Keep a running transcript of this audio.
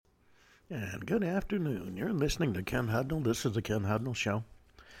And good afternoon. You're listening to Ken Hudnall. This is the Ken Hudnall Show.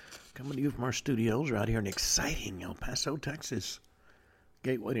 Coming to you from our studios right here in exciting El Paso, Texas.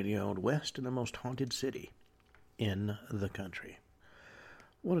 Gateway to the Old West and the most haunted city in the country.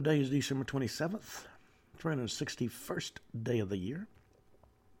 Well, today is December 27th, 361st day of the year.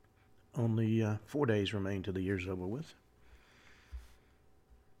 Only 4 days remain till the year's over with.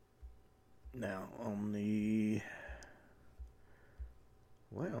 Now, on the...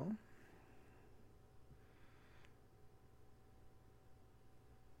 well...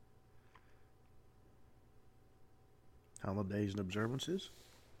 holidays and observances.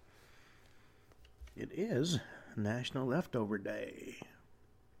 It is National Leftover Day.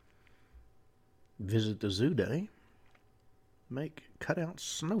 Visit the Zoo Day. Make Cutout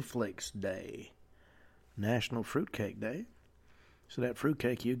Snowflakes Day. National Fruitcake Day. So that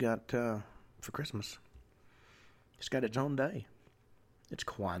fruitcake you got for Christmas, it's got its own day. It's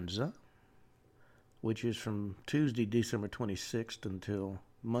Kwanzaa, which is from Tuesday, December 26th until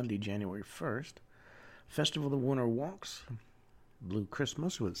Monday, January 1st. Festival of the Winter Walks, Blue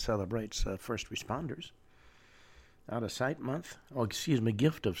Christmas, which celebrates first responders. Out of Sight Month,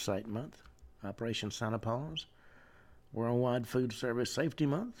 Gift of Sight Month, Operation Santa Claus, Worldwide Food Service Safety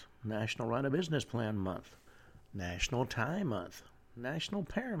Month, National Write a Business Plan Month, National Tie Month, National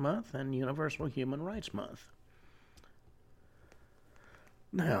Pear Month, and Universal Human Rights Month.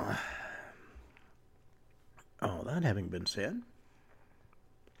 Now, all that having been said,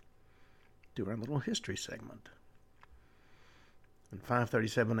 to our little history segment. In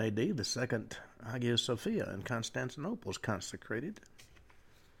 537 A.D., the second Hagia Sophia in Constantinople was consecrated.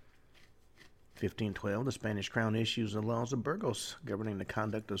 1512, the Spanish crown issues the laws of Burgos governing the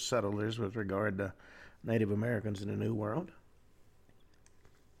conduct of settlers with regard to Native Americans in the New World.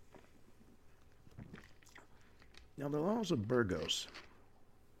 Now, the laws of Burgos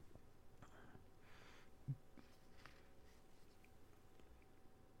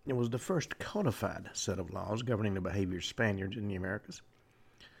it was the first codified set of laws governing the behavior of Spaniards in the Americas,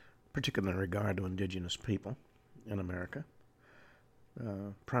 particularly in regard to indigenous people in America,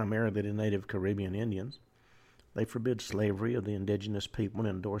 primarily the native Caribbean Indians. They forbid slavery of the indigenous people and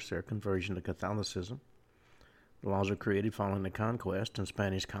endorse their conversion to Catholicism. The laws were created following the conquest and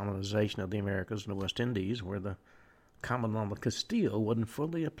Spanish colonization of the Americas and the West Indies, where the common law of Castile wasn't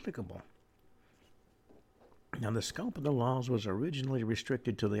fully applicable. Now, the scope of the laws was originally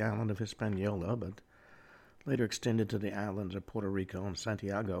restricted to the island of Hispaniola, but later extended to the islands of Puerto Rico and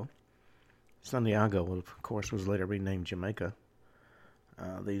Santiago. Santiago, of course, was later renamed Jamaica.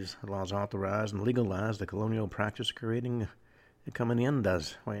 These laws authorized and legalized the colonial practice of creating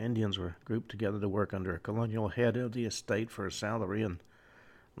encomiendas, where Indians were grouped together to work under a colonial head of the estate for a salary, and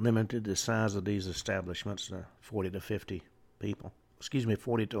limited the size of these establishments to 40 to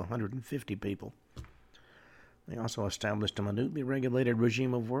 150 people. They also established a minutely regulated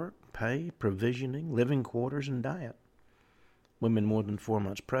regime of work, pay, provisioning, living quarters, and diet. Women more than 4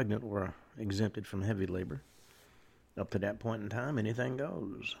 months pregnant were exempted from heavy labor. Up to that point in time, anything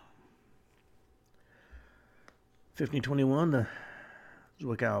goes. 1521, the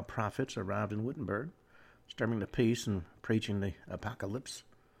Zwickau prophets arrived in Wittenberg, disturbing the peace and preaching the apocalypse.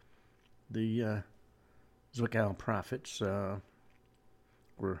 The Zwickau prophets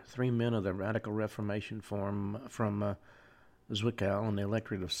were 3 men of the Radical Reformation from Zwickau and the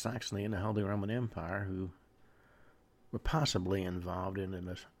Electorate of Saxony in the Holy Roman Empire, who were possibly involved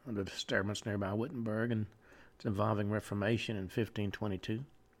in the disturbance nearby Wittenberg and its involving Reformation in 1522.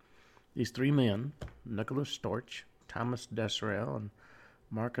 These 3 men, Nicholas Storch, Thomas Desserel, and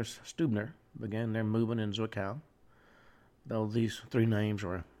Marcus Stubner, began their movement in Zwickau. Though these 3 names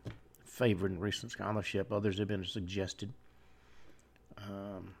were favored in recent scholarship, others have been suggested.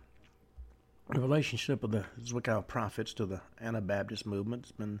 The relationship of the Zwickau prophets to the Anabaptist movement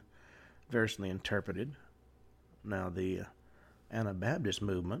has been variously interpreted. Now, the Anabaptist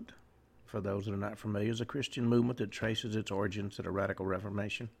movement, for those that are not familiar, is a Christian movement that traces its origins to the Radical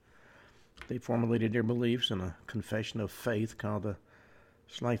Reformation. They formulated their beliefs in a confession of faith called the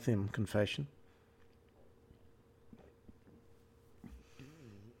Schleitheim Confession.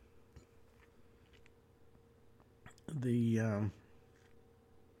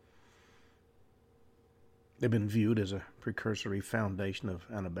 They've been viewed as a precursory foundation of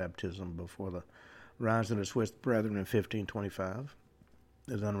Anabaptism before the rise of the Swiss Brethren in 1525.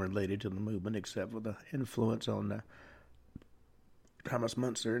 Is unrelated to the movement except for the influence on Thomas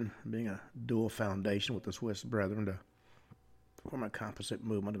Müntzer being a dual foundation with the Swiss Brethren to form a composite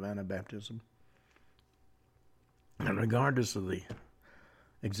movement of Anabaptism. And regardless of the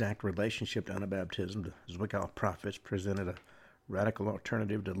exact relationship to Anabaptism, the Zwickau prophets presented a radical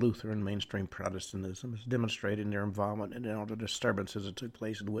alternative to Lutheran mainstream Protestantism, is demonstrated in their involvement in all the disturbances that took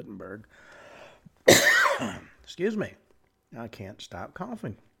place in Wittenberg. Excuse me, I can't stop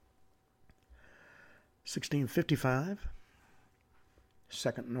coughing. 1655,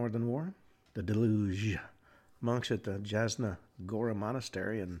 Second Northern War, the deluge. Monks at the Jasna Gora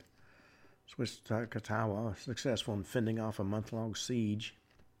Monastery in Swiss Katawa successful in fending off a month-long siege.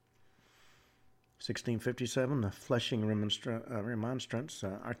 1657, the Flushing Remonstrance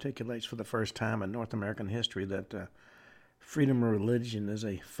articulates for the first time in North American history that freedom of religion is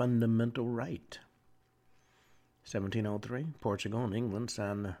a fundamental right. 1703, Portugal and England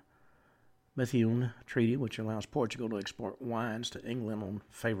signed the Methuen Treaty, which allows Portugal to export wines to England on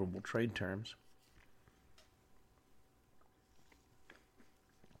favorable trade terms.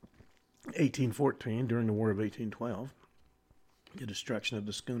 1814, during the War of 1812, the destruction of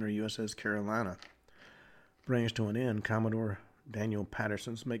the schooner USS Carolina brings to an end Commodore Daniel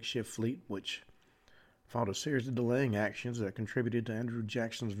Patterson's makeshift fleet, which fought a series of delaying actions that contributed to Andrew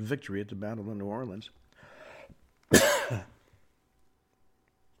Jackson's victory at the Battle of New Orleans.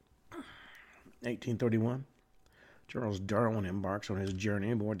 1831, Charles Darwin embarks on his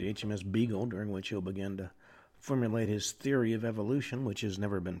journey aboard the HMS Beagle, during which he'll begin to formulate his theory of evolution, which has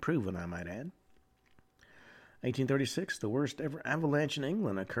never been proven, I might add. 1836, the worst ever avalanche in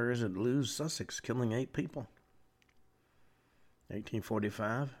England occurs at Lewes, Sussex, killing 8 people.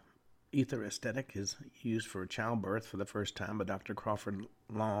 1845, ether aesthetic is used for childbirth for the first time by Dr. Crawford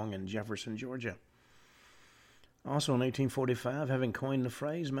Long in Jefferson, Georgia. Also in 1845, having coined the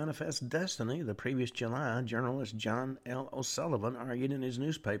phrase manifest destiny, the previous July, journalist John L. O'Sullivan argued in his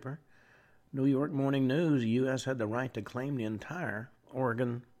newspaper, New York Morning News, the U.S. had the right to claim the entire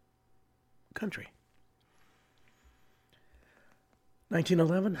Oregon country.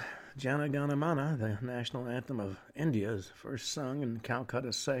 1911, Jana Gana Mana, the national anthem of India, is first sung in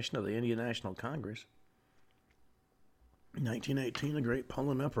Calcutta session of the Indian National Congress. 1918, the Great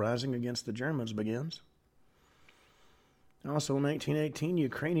Poland Uprising against the Germans begins. Also in 1918,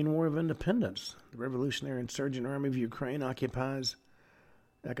 Ukrainian War of Independence. The Revolutionary Insurgent Army of Ukraine occupies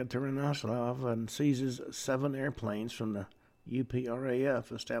Ekaterinoslavl and seizes 7 airplanes from the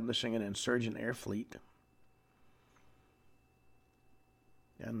UPRAF, establishing an insurgent air fleet.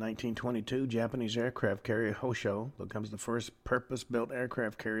 In 1922, Japanese aircraft carrier Hosho becomes the first purpose-built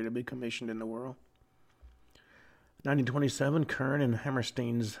aircraft carrier to be commissioned in the world. 1927, Kern and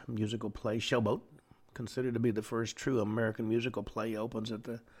Hammerstein's musical play Showboat, considered to be the first true American musical play, opens at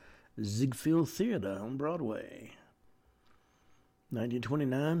the Ziegfeld Theater on Broadway.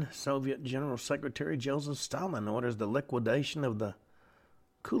 1929, Soviet General Secretary Joseph Stalin orders the liquidation of the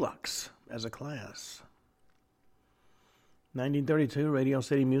kulaks as a class. 1932, Radio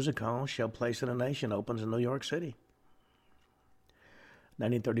City Music Hall, Shall Place in a Nation, opens in New York City.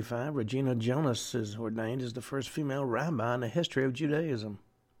 1935, Regina Jonas is ordained as the first female rabbi in the history of Judaism.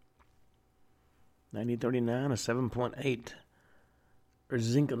 1939, a 7.8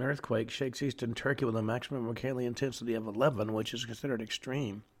 Erzincan earthquake shakes eastern Turkey with a maximum mercalli intensity of 11, which is considered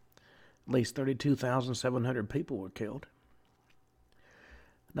extreme. At least 32,700 people were killed.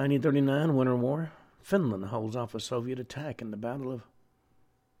 1939, Winter War. Finland holds off a Soviet attack in the Battle of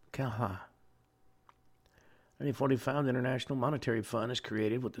Kalha. 1945, the International Monetary Fund is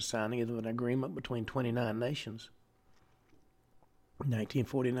created with the signing of an agreement between 29 nations.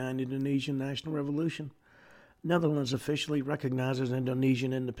 1949, Indonesian National Revolution. Netherlands officially recognizes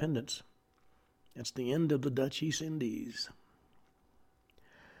Indonesian independence. That's the end of the Dutch East Indies.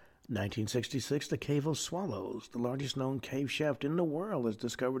 1966, the Cave of Swallows, the largest known cave shaft in the world, is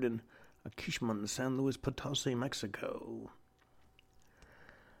discovered in Aquismón, San Luis Potosi, Mexico.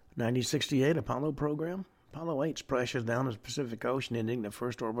 1968, Apollo program. Apollo 8 splashes down the Pacific Ocean, ending the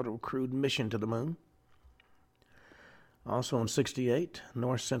first orbital crewed mission to the moon. Also in 1968,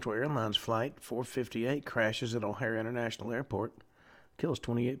 North Central Airlines Flight 458 crashes at O'Hare International Airport, kills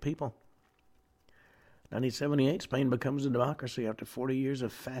 28 people. 1978, Spain becomes a democracy after 40 years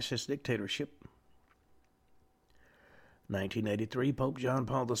of fascist dictatorship. 1983, Pope John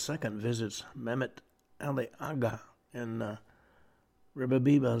Paul II visits Mehmet Ali Agha in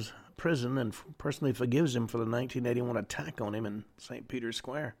Ribabiba's prison and personally forgives him for the 1981 attack on him in St. Peter's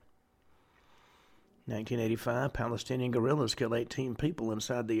Square. 1985, Palestinian guerrillas kill 18 people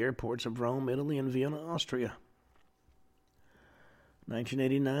inside the airports of Rome, Italy, and Vienna, Austria.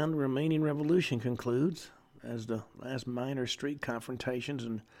 1989, the Romanian Revolution concludes as the last minor street confrontations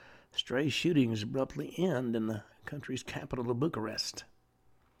and stray shootings abruptly end in the country's capital of Bucharest.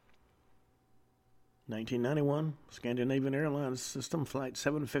 1991, Scandinavian Airlines System Flight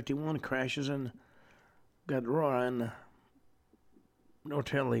 751 crashes in Gadrora in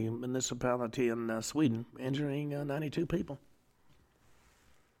Norrtälje municipality in Sweden, injuring 92 people.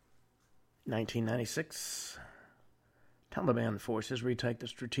 1996, Taliban forces retake the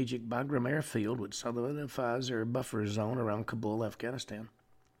strategic Bagram airfield, which solidifies their buffer zone around Kabul, Afghanistan.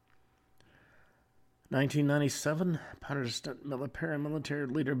 1997, Protestant paramilitary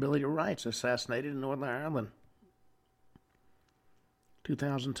leader Billy Wright assassinated in Northern Ireland.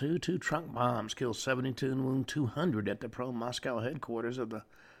 2002, 2 truck bombs killed 72 and wound 200 at the pro-Moscow headquarters of the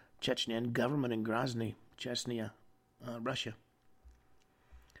Chechen government in Grozny, Chechnya, Russia.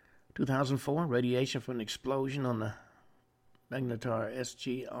 2004, radiation from an explosion on the Magnetar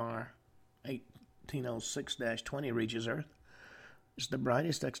SGR 1806-20 reaches Earth. It's the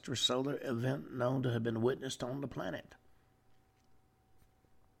brightest extrasolar event known to have been witnessed on the planet.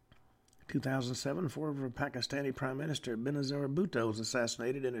 2007, former Pakistani Prime Minister Benazir Bhutto was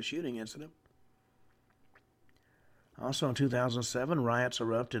assassinated in a shooting incident. Also in 2007, riots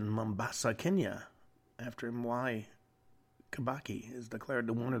erupt in Mombasa, Kenya, after Mwai Kibaki is declared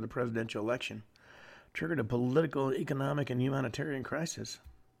the winner of the presidential election, triggered a political, economic, and humanitarian crisis.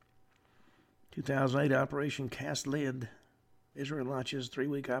 2008, Operation Cast Lead. Israel launches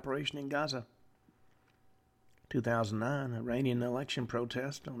 3-week operation in Gaza. 2009, Iranian election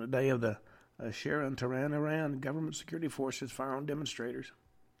protest on the day of the Ashura in Tehran, Iran. Government security forces fire on demonstrators.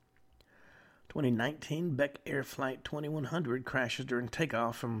 2019, Beck Air Flight 2100 crashes during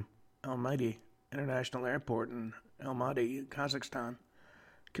takeoff from Almaty International Airport in Almaty, Kazakhstan.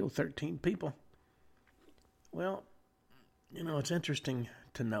 Killed 13 people. Well, it's interesting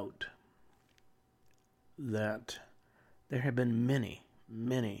to note that there have been many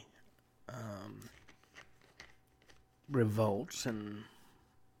revolts and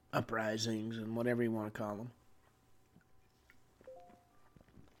uprisings and whatever you want to call them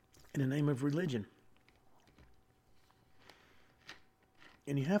in the name of religion.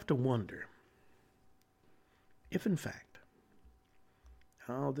 And you have to wonder if, in fact,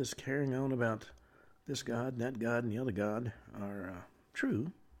 all this carrying on about this God, that God, and the other God are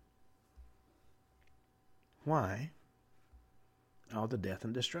true, why all the death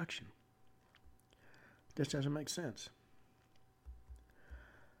and destruction? This doesn't make sense.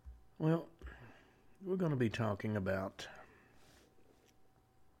 Well, we're going to be talking about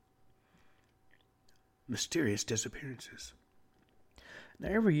mysterious disappearances. Now,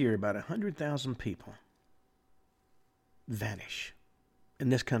 every year, about 100,000 people vanish in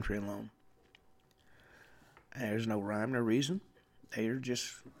this country alone. There's no rhyme or reason. They're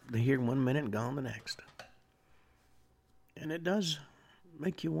here 1 minute and gone the next. And it does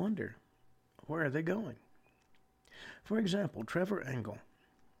make you wonder, where are they going? For example, Trevor Engel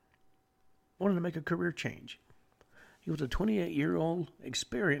wanted to make a career change. He was a 28-year-old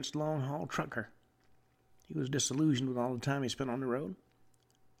experienced long-haul trucker. He was disillusioned with all the time he spent on the road.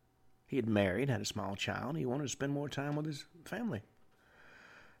 He had married, had a small child. He wanted to spend more time with his family.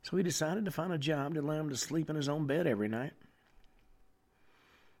 So he decided to find a job that allowed him to sleep in his own bed every night.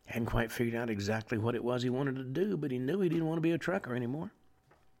 Hadn't quite figured out exactly what it was he wanted to do, but he knew he didn't want to be a trucker anymore.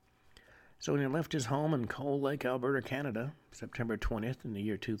 So when he left his home in Cold Lake, Alberta, Canada, September 20th in the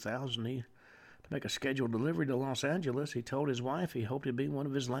year 2000, to make a scheduled delivery to Los Angeles, he told his wife he hoped it'd be one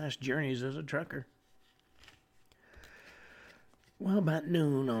of his last journeys as a trucker. Well, about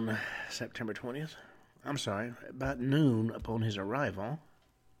noon on September 20th, about noon upon his arrival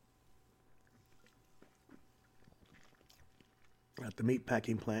at the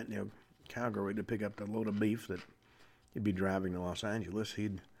meatpacking plant near Calgary to pick up the load of beef that he'd be driving to Los Angeles,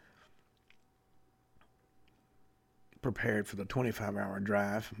 he'd prepared for the 25-hour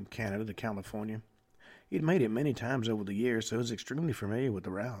drive from Canada to California. He'd made it many times over the years, so he was extremely familiar with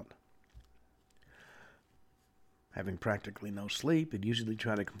the route. Having practically no sleep, he'd usually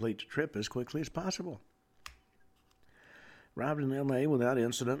try to complete the trip as quickly as possible. Arrived in L.A. without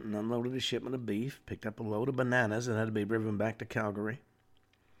incident and unloaded a shipment of beef, picked up a load of bananas that had to be driven back to Calgary.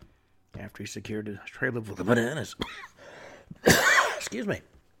 After he secured a trailer full of bananas, excuse me,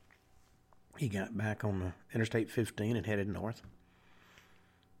 he got back on the Interstate 15 and headed north.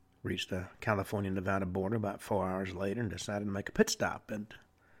 Reached the California-Nevada border about 4 hours later and decided to make a pit stop at a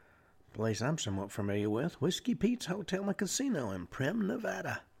place I'm somewhat familiar with, Whiskey Pete's Hotel and Casino in Primm,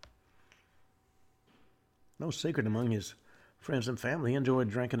 Nevada. No secret among his friends and family, he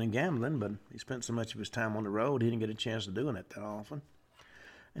enjoyed drinking and gambling, but he spent so much of his time on the road he didn't get a chance of doing it that often.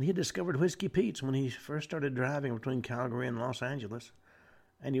 And he had discovered Whiskey Pete's when he first started driving between Calgary and Los Angeles,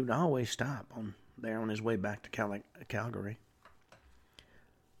 and he would always stop there on his way back to Calgary.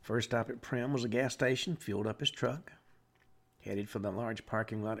 First stop at Primm was a gas station, fueled up his truck, headed for the large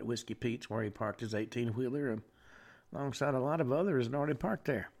parking lot at Whiskey Pete's where he parked his 18-wheeler alongside a lot of others that already parked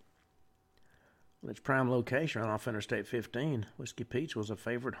there. With its prime location off Interstate 15, Whiskey Pete's was a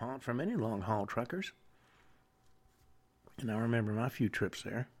favorite haunt for many long-haul truckers. And I remember my few trips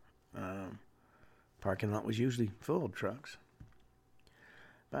there. Parking lot was usually full of trucks.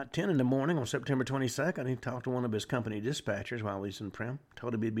 About 10 in the morning on September 22nd, he talked to one of his company dispatchers while he was in Primm.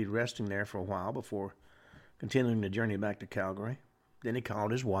 Told him he'd be resting there for a while before continuing the journey back to Calgary. Then he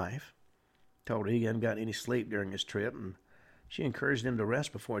called his wife, told her he hadn't got any sleep during his trip, and she encouraged him to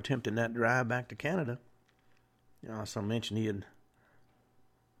rest before attempting that drive back to Canada. He also mentioned he had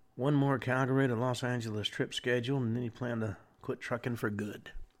one more Calgary to Los Angeles trip scheduled, and then he planned to quit trucking for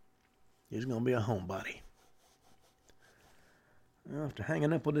good. He's going to be a homebody. Well, after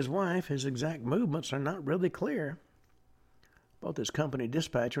hanging up with his wife, his exact movements are not really clear. Both his company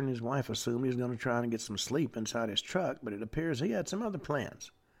dispatcher and his wife assumed he was going to try and get some sleep inside his truck, but it appears he had some other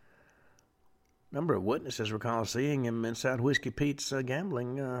plans. A number of witnesses recall seeing him inside Whiskey Pete's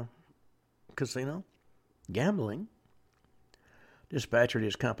gambling casino. Gambling? Dispatcher at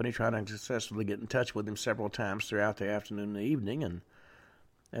his company tried to unsuccessfully get in touch with him several times throughout the afternoon and evening, and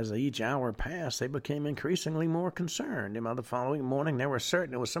as each hour passed, they became increasingly more concerned. And by the following morning, they were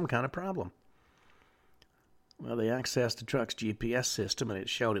certain it was some kind of problem. Well, they accessed the truck's GPS system, and it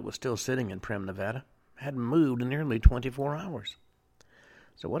showed it was still sitting in Primm, Nevada. It hadn't moved in nearly 24 hours.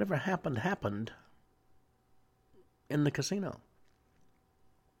 So whatever happened in the casino.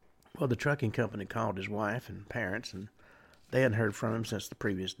 Well, the trucking company called his wife and parents, and they hadn't heard from him since the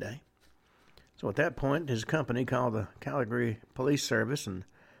previous day. So at that point, his company called the Calgary Police Service and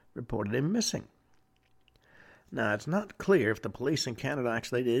reported him missing. Now, it's not clear if the police in Canada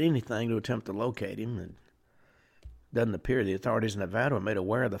actually did anything to attempt to locate him. It doesn't appear the authorities in Nevada were made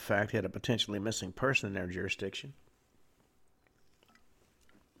aware of the fact he had a potentially missing person in their jurisdiction.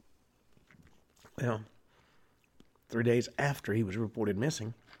 Well, 3 days after he was reported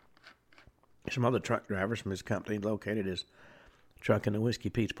missing, some other truck drivers from his company located his truck in the Whiskey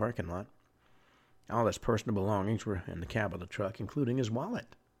Pete's parking lot. All his personal belongings were in the cab of the truck, including his wallet.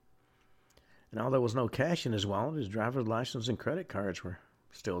 And although there was no cash in his wallet, his driver's license and credit cards were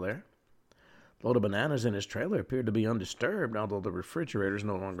still there. The load of bananas in his trailer appeared to be undisturbed, although the refrigerator is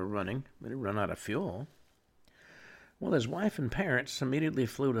no longer running. It had run out of fuel. Well, his wife and parents immediately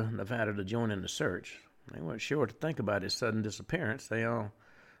flew to Nevada to join in the search. They weren't sure what to think about his sudden disappearance. They all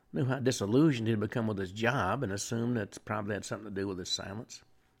knew how disillusioned he had become with his job and assumed that probably had something to do with his silence.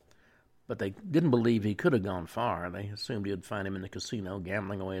 But they didn't believe he could have gone far. They assumed he'd find him in the casino,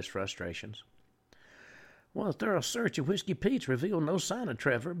 gambling away his frustrations. Well, a thorough search of Whiskey Pete's revealed no sign of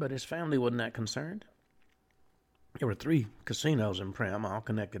Trevor, but his family wasn't that concerned. There were 3 casinos in Primm, all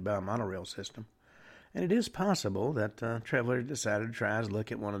connected by a monorail system. And it is possible that Trevor decided to try his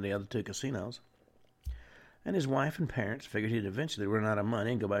luck at one of the other 2 casinos. And his wife and parents figured he'd eventually run out of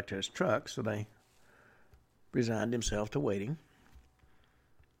money and go back to his truck, so they resigned himself to waiting.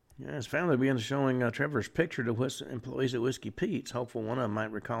 His family began showing Trevor's picture to employees at Whiskey Pete's, hopeful one of them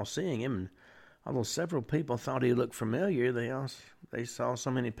might recall seeing him. And although several people thought he looked familiar, they saw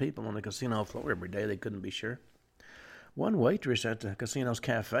so many people on the casino floor every day they couldn't be sure. One waitress at the casino's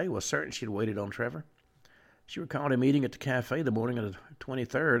cafe was certain she'd waited on Trevor. She recalled him eating at the cafe the morning of the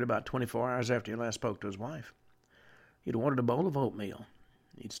 23rd, about 24 hours after he last spoke to his wife. He'd ordered a bowl of oatmeal.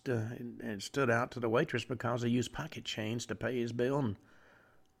 It stood out to the waitress because he used pocket change to pay his bill and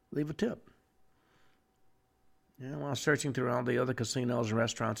leave a tip. While searching through all the other casinos and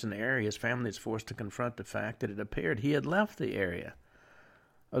restaurants in the area, his family is forced to confront the fact that it appeared he had left the area.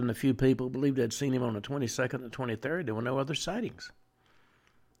 Other than a few people who believed they'd seen him on the 22nd and 23rd, there were no other sightings.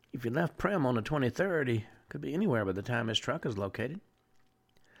 If he left Primm on the 23rd, he could be anywhere by the time his truck is located.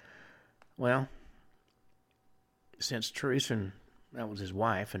 Well, since Teresa, that was his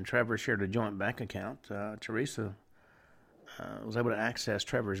wife, and Trevor shared a joint bank account, Teresa was able to access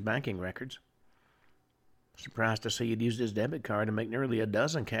Trevor's banking records. Surprised to see he'd used his debit card to make nearly a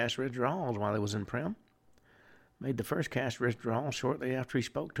dozen cash withdrawals while he was in Primm. Made the first cash withdrawal shortly after he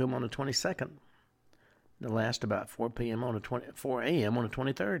spoke to him on the 22nd. The last about 4 a.m. on the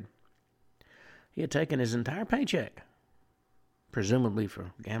 23rd. He had taken his entire paycheck, presumably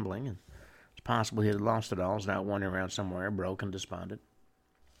for gambling, and it's possible he had lost it all, was now wandering around somewhere, broke and despondent.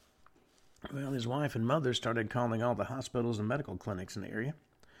 Well, his wife and mother started calling all the hospitals and medical clinics in the area,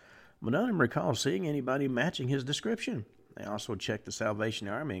 but none of them recalled seeing anybody matching his description. They also checked the Salvation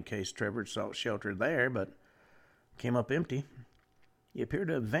Army in case Trevor sought shelter there, but came up empty. He appeared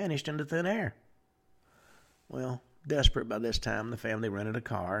to have vanished into thin air. Well, desperate by this time, the family rented a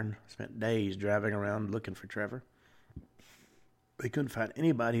car and spent days driving around looking for Trevor. They couldn't find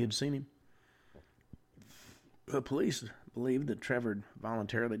anybody who'd seen him. The police believed that Trevor had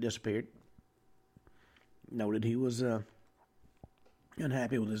voluntarily disappeared. Noted he was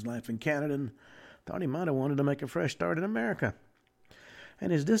unhappy with his life in Canada and thought he might have wanted to make a fresh start in America.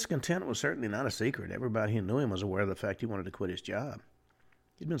 And his discontent was certainly not a secret. Everybody who knew him was aware of the fact he wanted to quit his job.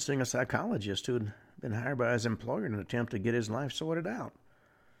 He'd been seeing a psychologist who had been hired by his employer in an attempt to get his life sorted out.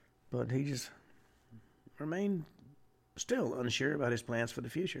 But he just remained still unsure about his plans for the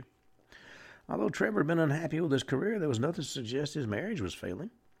future. Although Trevor had been unhappy with his career, there was nothing to suggest his marriage was failing.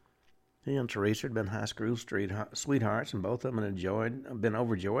 He and Teresa had been high school sweethearts, and both of them had been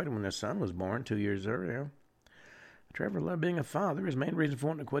overjoyed when their son was born 2 years earlier. Trevor loved being a father. His main reason for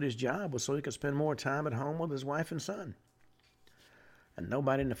wanting to quit his job was so he could spend more time at home with his wife and son. And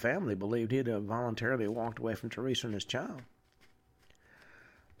nobody in the family believed he'd have voluntarily walked away from Teresa and his child.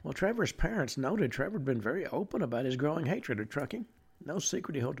 Well, Trevor's parents noted Trevor had been very open about his growing hatred of trucking. No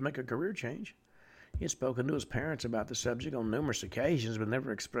secret he hoped to make a career change. He had spoken to his parents about the subject on numerous occasions, but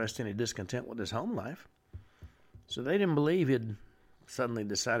never expressed any discontent with his home life. So they didn't believe he'd suddenly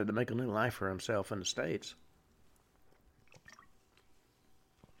decided to make a new life for himself in the States.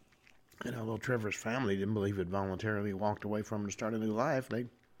 And although Trevor's family didn't believe he'd voluntarily walked away from him to start a new life, they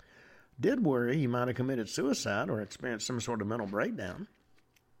did worry he might have committed suicide or experienced some sort of mental breakdown.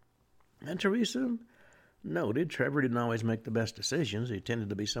 And Teresa noted Trevor didn't always make the best decisions. He tended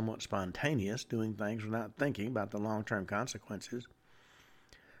to be somewhat spontaneous, doing things without thinking about the long-term consequences.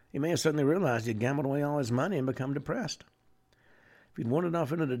 He may have suddenly realized he'd gambled away all his money and become depressed. If he'd wandered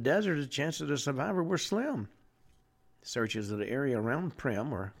off into the desert, his chances of survival were slim. Searches of the area around Primm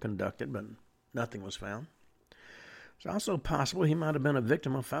were conducted, but nothing was found. It's also possible he might have been a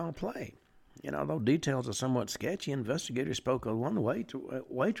victim of foul play. And although details are somewhat sketchy, investigators spoke of one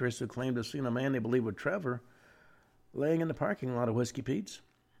waitress who claimed to have seen a man they believed was Trevor laying in the parking lot of Whiskey Pete's.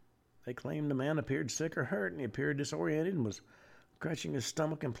 They claimed the man appeared sick or hurt, and he appeared disoriented and was clutching his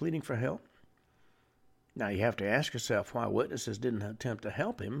stomach and pleading for help. Now, you have to ask yourself why witnesses didn't attempt to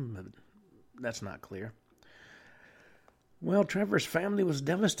help him, but that's not clear. Well, Trevor's family was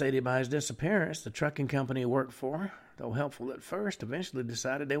devastated by his disappearance. The trucking company he worked for, though helpful at first, eventually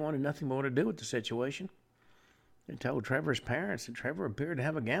decided they wanted nothing more to do with the situation. They told Trevor's parents that Trevor appeared to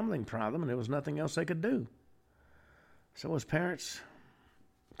have a gambling problem and there was nothing else they could do. So his parents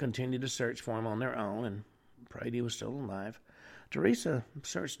continued to search for him on their own and prayed he was still alive. Teresa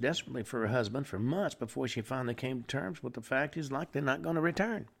searched desperately for her husband for months before she finally came to terms with the fact he's likely not going to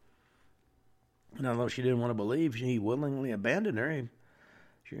return. And although she didn't want to believe he willingly abandoned her,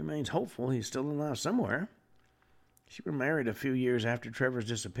 she remains hopeful he's still alive somewhere. She was married a few years after Trevor's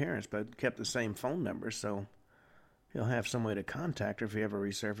disappearance, but kept the same phone number, so he'll have some way to contact her if he ever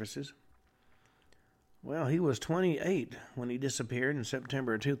resurfaces. Well, he was 28 when he disappeared in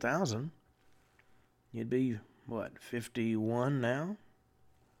September of 2000. He'd be, 51 now?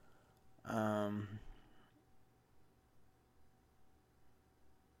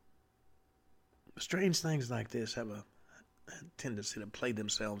 Strange things like this have a tendency to play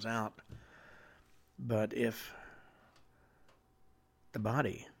themselves out. But if the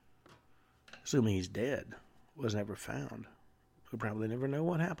body, assuming he's dead, was never found, we'll probably never know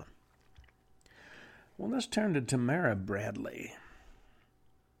what happened. Well, let's turn to Tamara Bradley.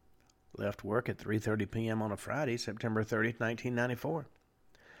 Left work at 3:30 p.m. on a Friday, September 30th, 1994.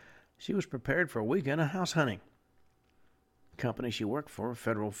 She was prepared for a weekend of house hunting. The company she worked for,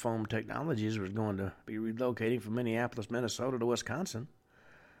 Federal Foam Technologies, was going to be relocating from Minneapolis, Minnesota to Wisconsin.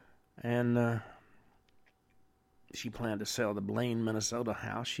 And she planned to sell the Blaine, Minnesota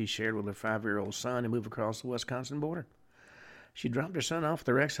house she shared with her 5-year-old son and move across the Wisconsin border. She dropped her son off with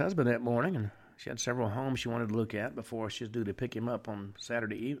her ex-husband that morning, and she had several homes she wanted to look at before she was due to pick him up on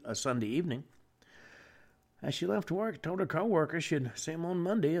Sunday evening. As she left work, told her co-worker she'd see him on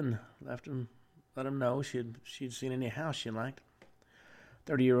Monday and let him know she'd seen any house she liked.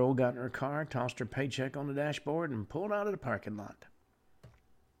 30-year-old got in her car, tossed her paycheck on the dashboard, and pulled out of the parking lot.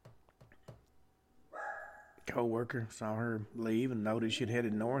 Co-worker saw her leave and noticed she'd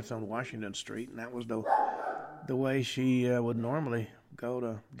headed north on Washington Street, and that was the way she would normally go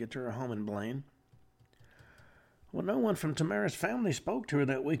to get to her home in Blaine. Well, no one from Tamara's family spoke to her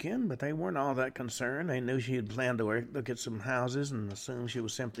that weekend, but they weren't all that concerned. They knew she had planned to look at some houses and assumed she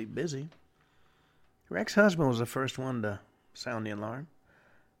was simply busy. Her ex-husband was the first one to sound the alarm.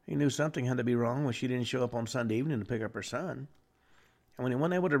 He knew something had to be wrong when she didn't show up on Sunday evening to pick up her son. And when he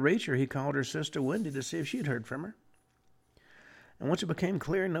wasn't able to reach her, he called her sister Wendy to see if she'd heard from her. And once it became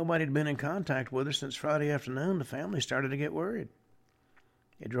clear nobody had been in contact with her since Friday afternoon, the family started to get worried.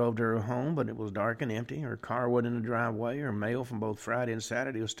 He drove to her home, but it was dark and empty. Her car wasn't in the driveway. Her mail from both Friday and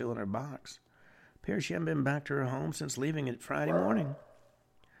Saturday was still in her box. Appears she hadn't been back to her home since leaving it Friday morning.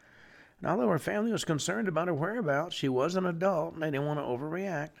 And although her family was concerned about her whereabouts, she was an adult and they didn't want to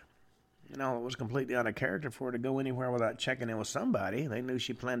overreact. And although it was completely out of character for her to go anywhere without checking in with somebody, they knew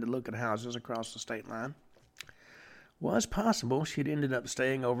she planned to look at houses across the state line. Was possible she'd ended up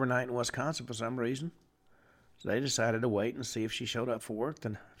staying overnight in Wisconsin for some reason. So they decided to wait and see if she showed up for work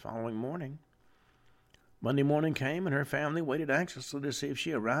the following morning. Monday morning came and her family waited anxiously to see if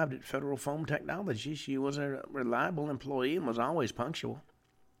she arrived at Federal Foam Technology. She was a reliable employee and was always punctual.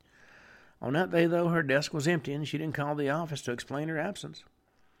 On that day, though, her desk was empty and she didn't call the office to explain her absence.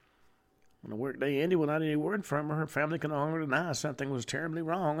 When the workday ended without any word from her, her family could no longer deny something was terribly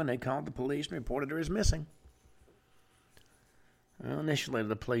wrong, and they called the police and reported her as missing. Well, initially,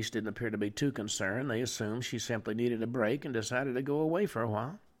 the police didn't appear to be too concerned. They assumed she simply needed a break and decided to go away for a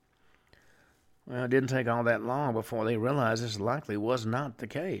while. Well, it didn't take all that long before they realized this likely was not the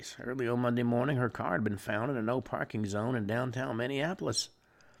case. Early on Monday morning, her car had been found in a no-parking zone in downtown Minneapolis.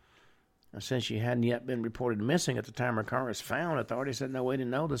 And since she hadn't yet been reported missing at the time her car was found, authorities had no way to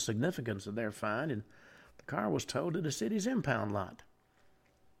know the significance of their find, and the car was towed to the city's impound lot.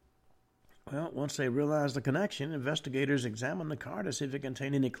 Well, once they realized the connection, investigators examined the car to see if it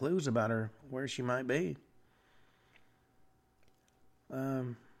contained any clues about her, where she might be.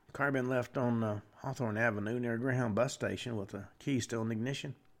 Car had been left on Hawthorne Avenue near a Greyhound bus station with the key still in the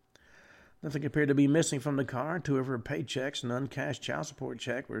ignition. Nothing appeared to be missing from the car. 2 of her paychecks and uncashed child support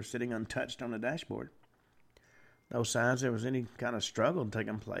check were sitting untouched on the dashboard. No signs there was any kind of struggle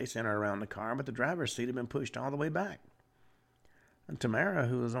taking place in or around the car, but the driver's seat had been pushed all the way back. And Tamara,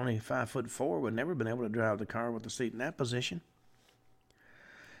 who was only 5'4", would never been able to drive the car with the seat in that position.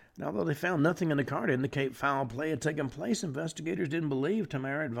 And although they found nothing in the car to indicate foul play had taken place, investigators didn't believe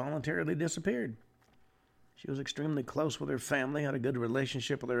Tamara had voluntarily disappeared. She was extremely close with her family, had a good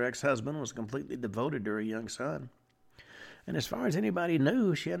relationship with her ex-husband, was completely devoted to her young son. And as far as anybody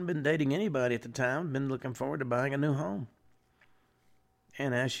knew, she hadn't been dating anybody at the time, been looking forward to buying a new home.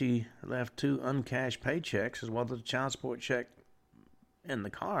 And as she left 2 uncashed paychecks, as well as a child support check in the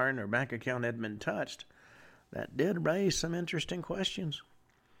car, and her bank account hadn't been touched, that did raise some interesting questions.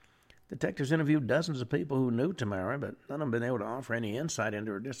 Detectives interviewed dozens of people who knew Tamara, but none of them had been able to offer any insight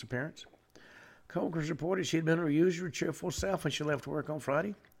into her disappearance. Coworkers reported she had been her usual cheerful self when she left work on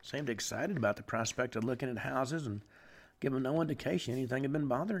Friday. Seemed excited about the prospect of looking at houses and giving no indication anything had been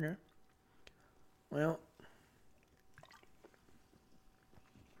bothering her. Well,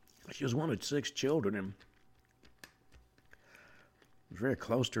 she was one of 6 children and was very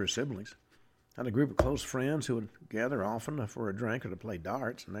close to her siblings. Had a group of close friends who would gather often for a drink or to play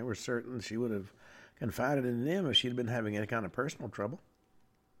darts, and they were certain she would have confided in them if she'd been having any kind of personal trouble.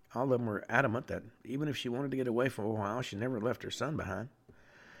 All of them were adamant that even if she wanted to get away for a while, she never left her son behind. If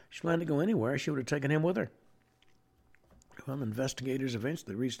she planned to go anywhere, she would have taken him with her. Well, investigators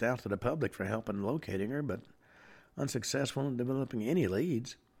eventually reached out to the public for help in locating her, but unsuccessful in developing any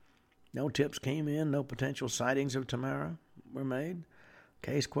leads. No tips came in, no potential sightings of Tamara were made.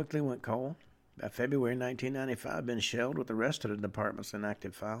 Case quickly went cold. By February 1995, had been shelved with the rest of the department's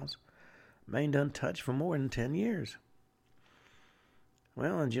inactive files. Remained untouched for more than 10 years.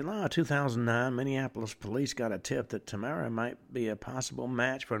 Well, in July of 2009, Minneapolis police got a tip that Tamara might be a possible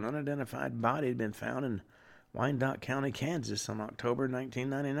match for an unidentified body that had been found in Wyandotte County, Kansas on October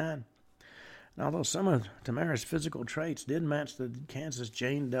 1999. And although some of Tamara's physical traits did match the Kansas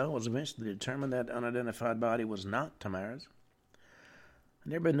Jane Doe, it was eventually determined that unidentified body was not Tamara's.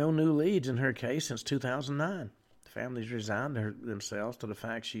 And there had been no new leads in her case since 2009. The families resigned themselves to the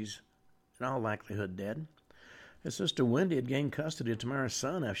fact she's in all likelihood dead. His sister Wendy had gained custody of Tamara's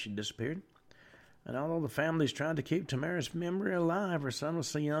son after she disappeared. And although the families tried to keep Tamara's memory alive, her son was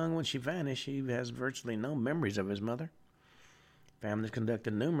so young when she vanished, she has virtually no memories of his mother. Families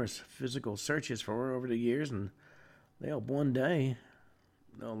conducted numerous physical searches for her over the years, and they hope one day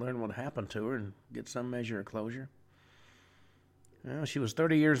they'll learn what happened to her and get some measure of closure. Well, she was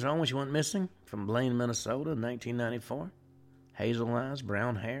 30 years old when she went missing from Blaine, Minnesota in 1994. Hazel eyes,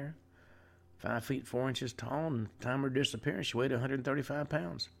 brown hair, 5 feet 4 inches tall, and at the time of her disappearance, she weighed 135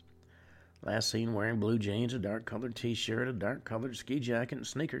 pounds. Last seen wearing blue jeans, a dark-colored T-shirt, a dark-colored ski jacket, and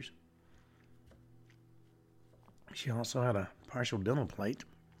sneakers. She also had a partial dental plate,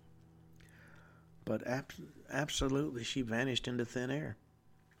 but absolutely she vanished into thin air.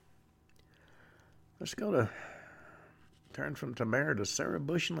 Let's turn from Tamara to Sarah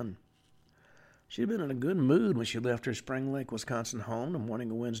Bushland. She'd been in a good mood when she left her Spring Lake, Wisconsin home the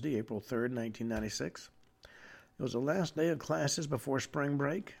morning of Wednesday, April 3rd, 1996. It was the last day of classes before spring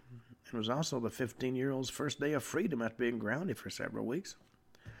break, and was also the 15-year-old's first day of freedom after being grounded for several weeks.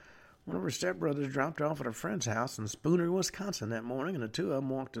 One of her stepbrothers dropped her off at a friend's house in Spooner, Wisconsin that morning, and the two of them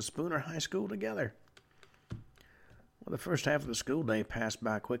walked to Spooner High School together. Well, the first half of the school day passed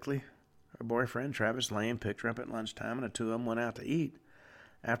by quickly. Her boyfriend, Travis Lane, picked her up at lunchtime, and the two of them went out to eat.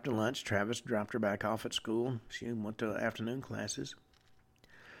 After lunch, Travis dropped her back off at school. She went to afternoon classes.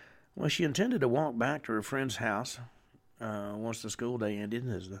 Well, she intended to walk back to her friend's house once the school day ended,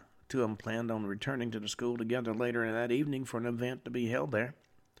 as the two of them planned on returning to the school together later in that evening for an event to be held there.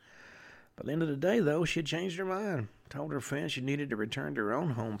 By the end of the day, though, she had changed her mind, told her friend she needed to return to her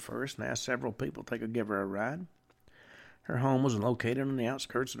own home first, and asked several people if they could give her a ride. Her home was located on the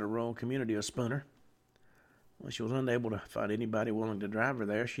outskirts of the rural community of Spooner. When she was unable to find anybody willing to drive her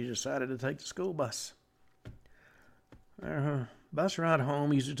there, she decided to take the school bus. Her bus ride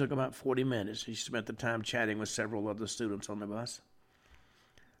home usually took about 40 minutes. She spent the time chatting with several other students on the bus.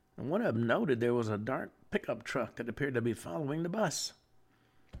 And one of them noted there was a dark pickup truck that appeared to be following the bus.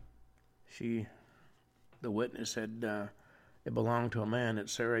 The witness said it belonged to a man that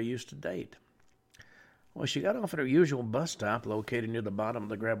Sarah used to date. Well, she got off at her usual bus stop located near the bottom of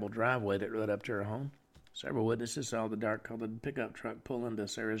the gravel driveway that led up to her home. Several witnesses saw the dark-colored pickup truck pull into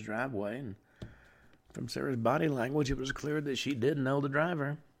Sarah's driveway, and from Sarah's body language, it was clear that she did know the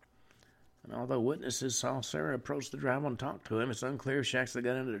driver. And although witnesses saw Sarah approach the driver and talk to him, it's unclear if she actually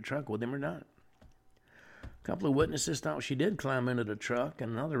got into the truck with him or not. A couple of witnesses thought she did climb into the truck,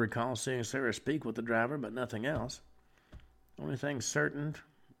 and another recalled seeing Sarah speak with the driver, but nothing else. The only thing certain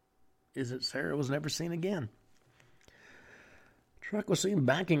is that Sarah was never seen again. The truck was seen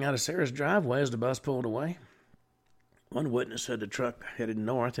backing out of Sarah's driveway as the bus pulled away. One witness said the truck headed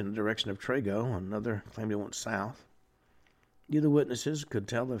north in the direction of Trago, another claimed it went south. Neither witnesses could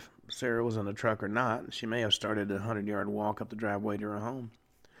tell if Sarah was in the truck or not. She may have started a 100-yard walk up the driveway to her home.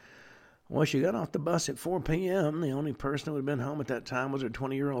 Well, she got off the bus at 4 p.m. The only person who had been home at that time was her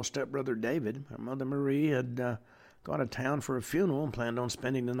 20-year-old stepbrother, David. Her mother, Marie, had gone to town for a funeral and planned on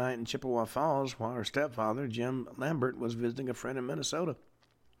spending the night in Chippewa Falls, while her stepfather, Jim Lambert, was visiting a friend in Minnesota.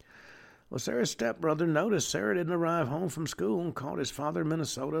 Well, Sarah's stepbrother noticed Sarah didn't arrive home from school and called his father in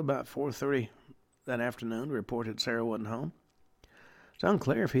Minnesota about 4:30 that afternoon to report that Sarah wasn't home. It's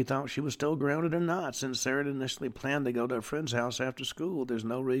unclear if he thought she was still grounded or not, since Sarah had initially planned to go to a friend's house after school. There's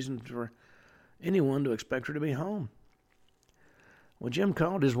no reason for anyone to expect her to be home. Well, Jim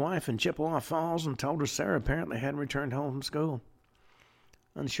called his wife in Chippewa Falls and told her Sarah apparently hadn't returned home from school.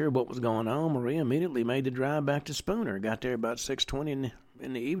 Unsure what was going on, Marie immediately made the drive back to Spooner, got there about 6:20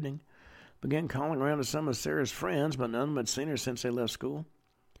 in the evening, began calling around to some of Sarah's friends, but none of them had seen her since they left school.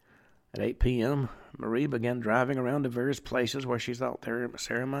 At 8 p.m., Marie began driving around to various places where she thought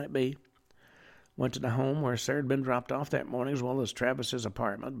Sarah might be. Went to the home where Sarah had been dropped off that morning, as well as Travis's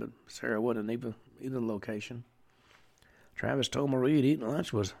apartment, but Sarah wasn't in either location. Travis told Marie he'd eaten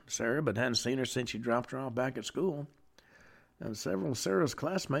lunch with Sarah, but hadn't seen her since she dropped her off back at school. And several of Sarah's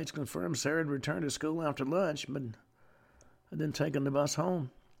classmates confirmed Sarah had returned to school after lunch, but had then taken the bus home.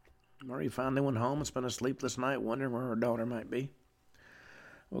 Marie finally went home and spent a sleepless night wondering where her daughter might be.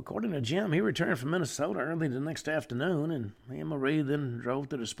 Well, according to Jim, he returned from Minnesota early the next afternoon, and he and Marie then drove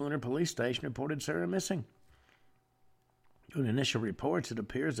to the Spooner police station and reported Sarah missing. In initial reports, it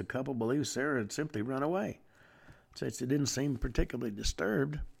appears the couple believed Sarah had simply run away, since it didn't seem particularly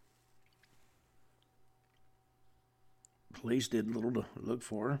disturbed. Police did little to look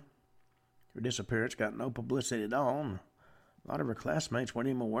for her. Her disappearance got no publicity at all, and a lot of her classmates weren't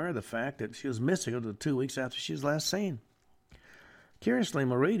even aware of the fact that she was missing over the 2 weeks after she was last seen. Curiously,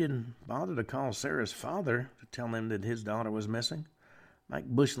 Marie didn't bother to call Sarah's father to tell him that his daughter was missing. Mike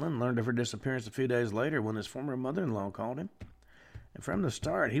Bushlin learned of her disappearance a few days later when his former mother-in-law called him. And from the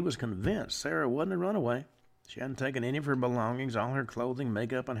start, he was convinced Sarah wasn't a runaway. She hadn't taken any of her belongings. All her clothing,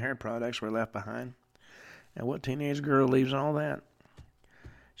 makeup, and hair products were left behind. And what teenage girl leaves all that?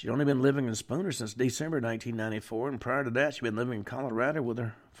 She'd only been living in Spooner since December 1994, and prior to that, she'd been living in Colorado with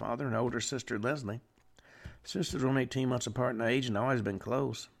her father and older sister, Leslie. Sisters were only 18 months apart in age and always been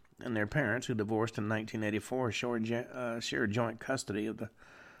close, and their parents, who divorced in 1984, shared joint custody of the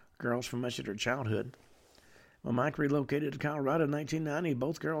girls for much of their childhood. When Mike relocated to Colorado in 1990,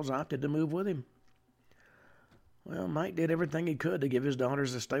 both girls opted to move with him. Well, Mike did everything he could to give his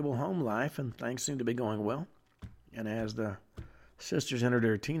daughters a stable home life, and things seemed to be going well. And as the sisters entered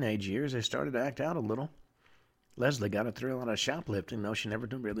their teenage years, they started to act out a little. Leslie got a thrill out of shoplifting, though she never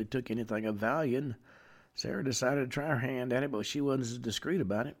really took anything of value, and Sarah decided to try her hand at it, but she wasn't as discreet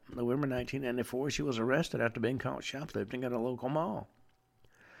about it. In November 1994, she was arrested after being caught shoplifting at a local mall.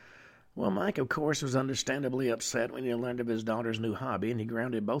 Well, Mike, of course, was understandably upset when he learned of his daughter's new hobby, and he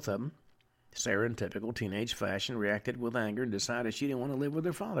grounded both of them. Sarah, in typical teenage fashion, reacted with anger and decided she didn't want to live with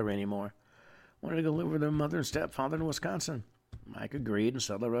her father anymore. Wanted to go live with her mother and stepfather in Wisconsin. Mike agreed and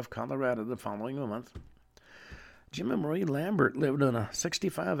settled off Colorado the following month. Jim and Marie Lambert lived on a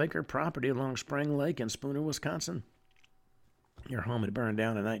 65-acre property along Spring Lake in Spooner, Wisconsin. Their home had burned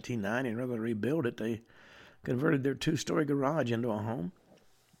down in 1990, and rather than rebuild it, they converted their two-story garage into a home.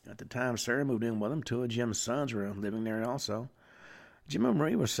 At the time Sarah moved in with them, two of Jim's sons were living there also. Jim and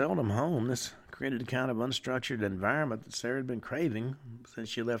Marie were seldom home. This created a kind of unstructured environment that Sarah had been craving since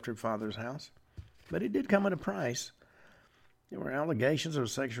she left her father's house. But it did come at a price. There were allegations of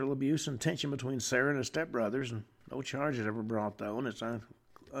sexual abuse and tension between Sarah and her stepbrothers, and no charges ever brought, though, and it's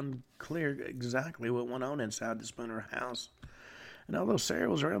unclear exactly what went on inside the Spooner house. And although Sarah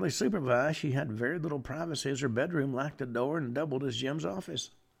was rarely supervised, she had very little privacy, as her bedroom lacked a door and doubled as Jim's office.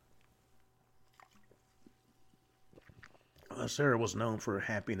 Sarah was known for her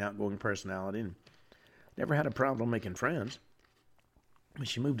happy and outgoing personality and never had a problem making friends. When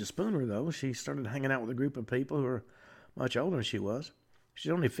she moved to Spooner, though, she started hanging out with a group of people who were much older than she was. She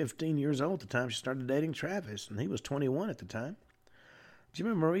was only 15 years old at the time she started dating Travis, and he was 21 at the time. Jim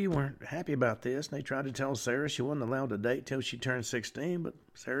and Marie weren't happy about this, and they tried to tell Sarah she wasn't allowed to date till she turned 16, but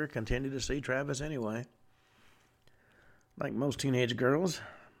Sarah continued to see Travis anyway. Like most teenage girls,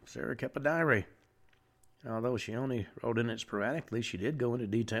 Sarah kept a diary. Although she only wrote in it sporadically, she did go into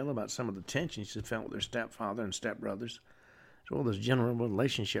detail about some of the tension she felt with her stepfather and stepbrothers, as well as general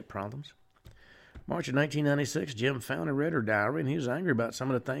relationship problems. March of 1996, Jim found and read her diary, and he was angry about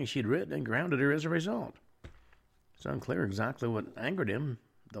some of the things she'd written and grounded her as a result. It's unclear exactly what angered him,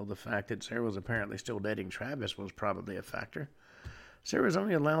 though the fact that Sarah was apparently still dating Travis was probably a factor. Sarah was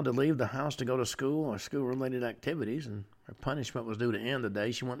only allowed to leave the house to go to school or school-related activities, and her punishment was due to end the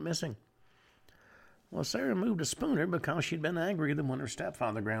day she went missing. Well, Sarah moved to Spooner because she'd been angry when her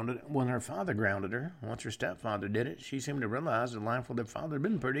father grounded her. Once her stepfather did it, she seemed to realize that life with her father had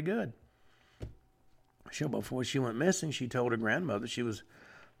been pretty good. So before she went missing, she told her grandmother she was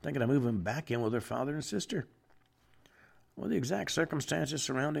thinking of moving back in with her father and sister. Well, the exact circumstances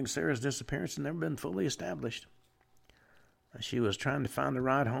surrounding Sarah's disappearance had never been fully established. As she was trying to find a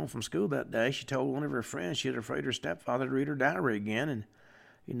ride home from school that day, she told one of her friends she was afraid her stepfather would read her diary again, and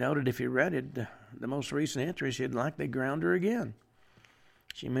he noted if he read it, the most recent entry, she'd likely ground her again.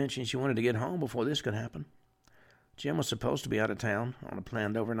 She mentioned she wanted to get home before this could happen. Jim was supposed to be out of town on a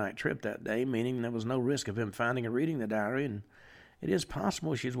planned overnight trip that day, meaning there was no risk of him finding or reading the diary, and it is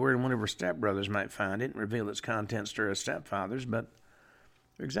possible she's worried one of her stepbrothers might find it and reveal its contents to her stepfathers, but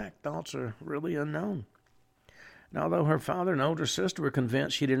her exact thoughts are really unknown. And although her father and older sister were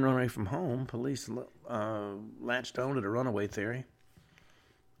convinced she didn't run away from home, police latched on to the runaway theory.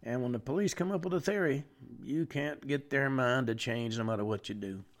 And when the police come up with a theory, you can't get their mind to change no matter what you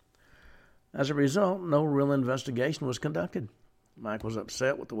do. As a result, no real investigation was conducted. Mike was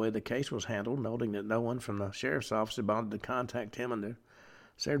upset with the way the case was handled, noting that no one from the sheriff's office had bothered to contact him, and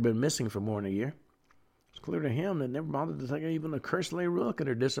Sarah had been missing for more than a year. It's clear to him that never bothered to take even a cursory look at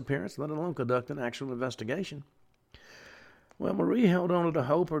her disappearance, let alone conduct an actual investigation. Well, Marie held on to the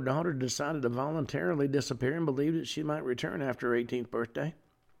hope her daughter decided to voluntarily disappear and believed that she might return after her 18th birthday.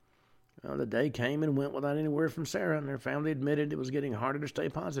 Well, the day came and went without any word from Sarah, and her family admitted it was getting harder to stay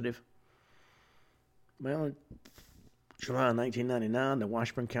positive. Well, in July 1999, the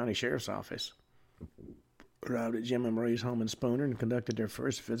Washburn County Sheriff's Office arrived at Jim and Marie's home in Spooner and conducted their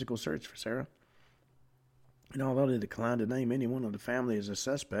first physical search for Sarah. And although they declined to name anyone of the family as a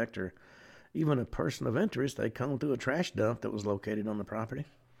suspect or even a person of interest, they combed through a trash dump that was located on the property.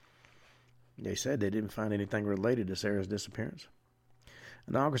 They said they didn't find anything related to Sarah's disappearance.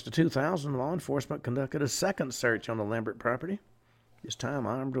 In August of 2000, law enforcement conducted a second search on the Lambert property. This time,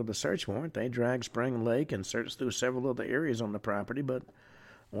 armed with a search warrant, they dragged Spring Lake and searched through several other areas on the property, but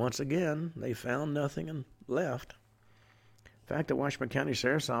once again, they found nothing and left. The fact that Washburn County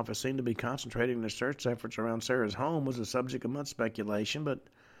Sheriff's Office seemed to be concentrating their search efforts around Sarah's home was the subject of much speculation, but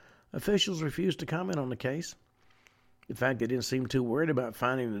officials refused to comment on the case. The fact they didn't seem too worried about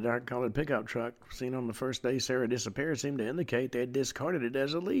finding the dark-colored pickup truck seen on the first day Sarah disappeared seemed to indicate they had discarded it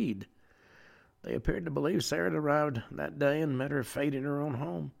as a lead. They appeared to believe Sarah had arrived that day and met her fate in her own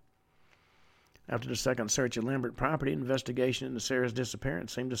home. After the second search of Lambert property, investigation into Sarah's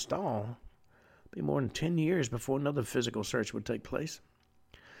disappearance seemed to stall. It'd be more than 10 years before another physical search would take place.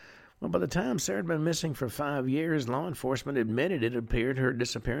 Well, by the time Sarah had been missing for 5 years, law enforcement admitted it appeared her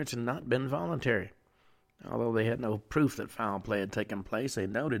disappearance had not been voluntary. Although they had no proof that foul play had taken place, they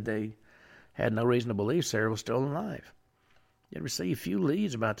noted they had no reason to believe Sarah was still alive. They had received few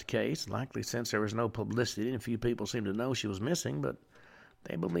leads about the case, likely since there was no publicity and few people seemed to know she was missing, but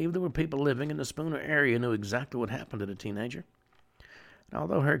They believed there were people living in the Spooner area who knew exactly what happened to the teenager. And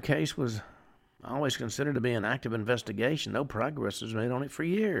although her case was always considered to be an active investigation, no progress was made on it for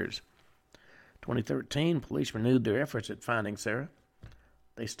years. 2013, police renewed their efforts at finding Sarah.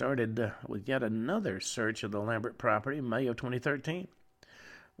 They started with yet another search of the Lambert property in May of 2013.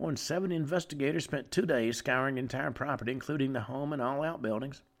 More than 70 investigators spent 2 days scouring the entire property, including the home and all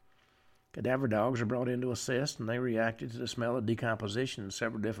outbuildings. Cadaver dogs were brought in to assist, and they reacted to the smell of decomposition in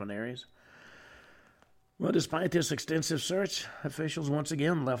several different areas. Well, despite this extensive search, officials once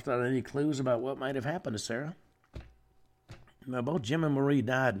again left out any clues about what might have happened to Sarah. Now, both Jim and Marie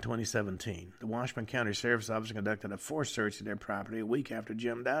died in 2017. The Washburn County Sheriff's Office conducted a forced search of their property a week after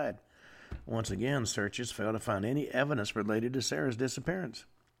Jim died. Once again, searchers failed to find any evidence related to Sarah's disappearance.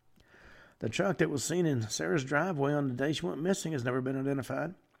 The truck that was seen in Sarah's driveway on the day she went missing has never been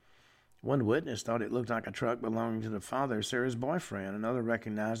identified. One witness thought it looked like a truck belonging to the father of Sarah's boyfriend. Another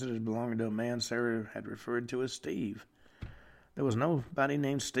recognized it as belonging to a man Sarah had referred to as Steve. There was nobody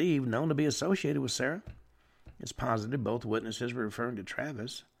named Steve known to be associated with Sarah. It's positive both witnesses were referring to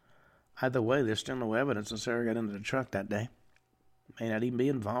Travis. Either way, there's still no evidence that Sarah got into the truck that day. May not even be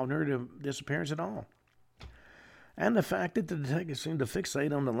involved in her disappearance at all. And the fact that the detectives seemed to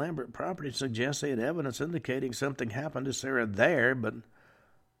fixate on the Lambert property suggests they had evidence indicating something happened to Sarah there, but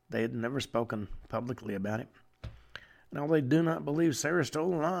they had never spoken publicly about it. And although they do not believe Sarah is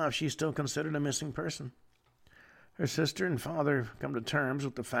still alive, she's still considered a missing person. Her sister and father have come to terms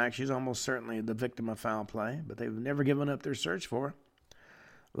with the fact she's almost certainly the victim of foul play, but they've never given up their search for her.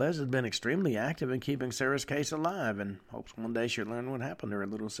 Les has been extremely active in keeping Sarah's case alive and hopes one day she'll learn what happened to her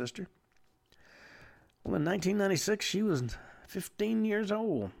little sister. Well, in 1996, she was 15 years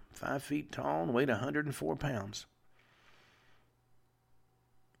old, 5 feet tall, and weighed 104 pounds.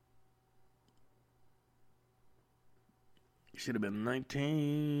 She'd have been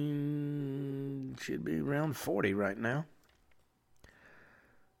 19, she'd be around 40 right now.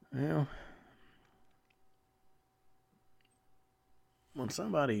 Well, when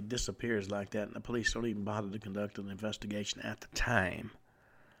somebody disappears like that and the police don't even bother to conduct an investigation at the time,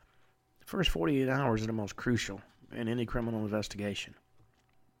 the first 48 hours are the most crucial in any criminal investigation.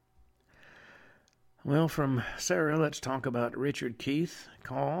 Well, from Sarah, let's talk about Richard Keith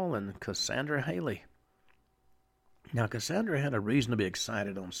Call and Cassandra Haley. Now, Cassandra had a reason to be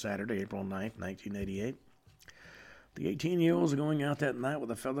excited on Saturday, April 9th, 1988. The 18-year-old was going out that night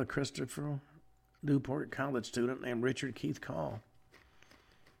with a fellow Christopher Newport college student named Richard Keith Call.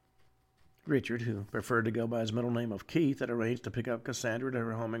 Richard, who preferred to go by his middle name of Keith, had arranged to pick up Cassandra at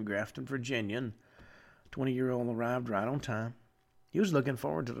her home in Grafton, Virginia, and the 20-year-old arrived right on time. He was looking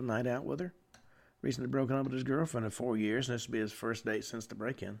forward to the night out with her. Recently broken up with his girlfriend of 4 years, and this would be his first date since the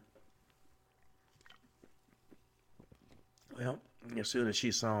break-in. Well, as soon as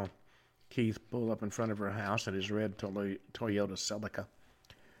she saw Keith pull up in front of her house in his red Toyota Celica,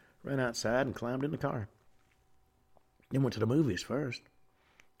 ran outside and climbed in the car. Then went to the movies first.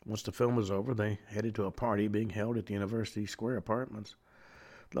 Once the film was over, they headed to a party being held at the University Square Apartments.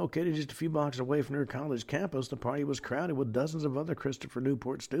 Located just a few blocks away from their college campus, the party was crowded with dozens of other Christopher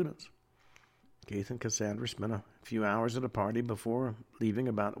Newport students. Keith and Cassandra spent a few hours at a party before leaving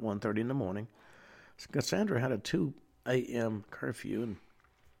about 1:30 in the morning. Cassandra had a 2 a.m. curfew, and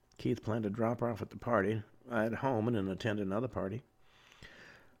Keith planned to drop her off at the party at home and then attend another party.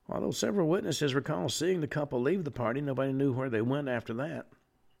 Although several witnesses recall seeing the couple leave the party, nobody knew where they went after that.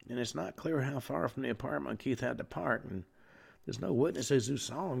 And it's not clear how far from the apartment Keith had to park, and there's no witnesses who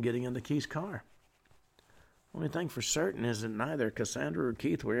saw him getting into Keith's car. Only thing for certain is that neither Cassandra or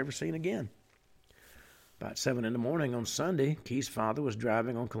Keith were ever seen again. About 7 in the morning on Sunday, Keith's father was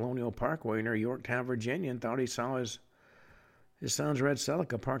driving on Colonial Parkway near Yorktown, Virginia, and thought he saw his son's red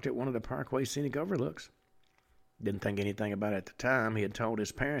Celica parked at one of the Parkway scenic overlooks. Didn't think anything about it at the time. He had told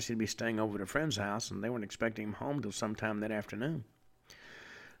his parents he'd be staying over at a friend's house, and they weren't expecting him home till sometime that afternoon.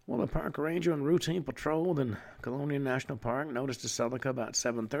 Well, the park ranger on routine patrol in Colonial National Park noticed the Celica about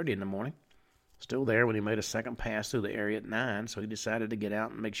 7:30 in the morning. Still there when he made a second pass through the area at 9, so he decided to get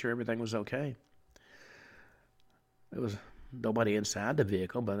out and make sure everything was okay. There was nobody inside the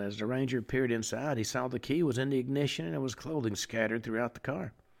vehicle, but as the ranger peered inside, he saw the key was in the ignition and there was clothing scattered throughout the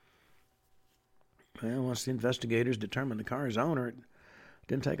car. Well, once the investigators determined the car's owner, it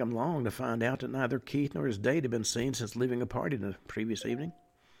didn't take them long to find out that neither Keith nor his date had been seen since leaving a party the previous evening.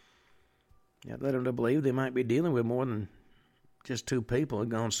 That led them to believe they might be dealing with more than just two people who had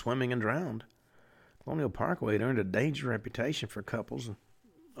gone swimming and drowned. Colonial Parkway had earned a dangerous reputation for couples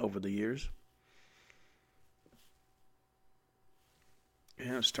over the years.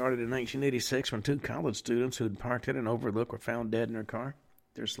 It started in 1986 when two college students who had parked at an overlook were found dead in their car.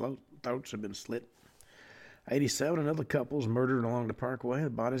 Their throats had been slit. 87, another couple was murdered along the parkway. The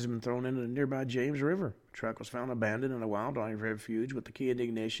bodies had been thrown into the nearby James River. The truck was found abandoned in a wildlife refuge with the key in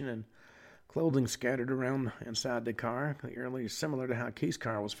ignition and clothing scattered around inside the car, eerily similar to how Keith's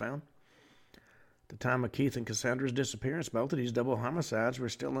car was found. At the time of Keith and Cassandra's disappearance, both of these double homicides were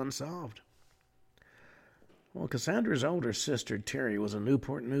still unsolved. Well, Cassandra's older sister, Terry, was a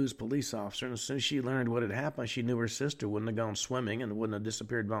Newport News police officer, and as soon as she learned what had happened, she knew her sister wouldn't have gone swimming and wouldn't have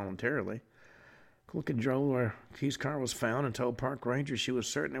disappeared voluntarily. Quickly drove where Keith's car was found and told park rangers she was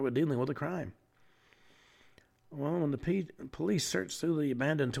certain they were dealing with a crime. Well, when the police searched through the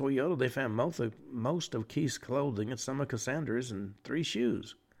abandoned Toyota, they found most of Keith's clothing and some of Cassandra's and 3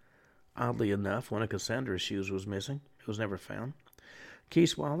 shoes. Oddly enough, one of Cassandra's shoes was missing. It was never found.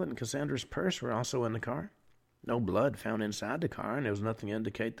 Keith's wallet and Cassandra's purse were also in the car. No blood found inside the car, and there was nothing to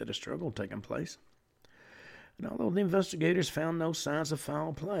indicate that a struggle had taken place. And although the investigators found no signs of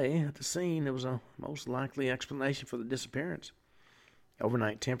foul play at the scene, there was a most likely explanation for the disappearance.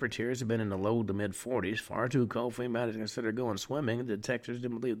 Overnight temperatures had been in the low to mid-40s, far too cold for anybody to consider going swimming. The detectives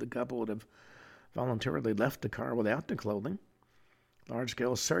didn't believe the couple would have voluntarily left the car without the clothing.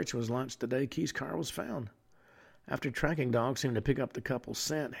 Large-scale search was launched the day Keith's car was found. After tracking dogs seemed to pick up the couple's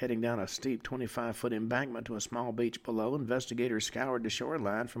scent, heading down a steep 25-foot embankment to a small beach below, investigators scoured the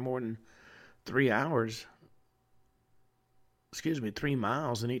shoreline for more than 3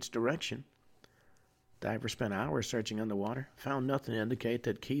 miles in each direction. Divers spent hours searching underwater, found nothing to indicate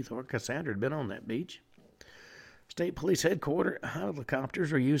that Keith or Cassandra had been on that beach. State Police headquarters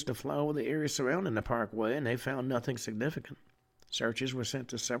helicopters were used to fly over the area surrounding the parkway, and they found nothing significant. Searches were sent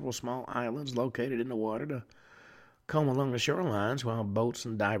to several small islands located in the water to comb along the shorelines while boats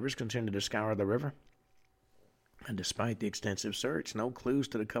and divers continued to scour the river. And despite the extensive search, no clues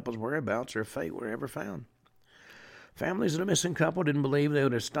to the couple's whereabouts or fate were ever found. Families of the missing couple didn't believe they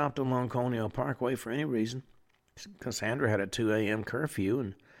would have stopped along Colonial Parkway for any reason. Cassandra had a 2 a.m. curfew,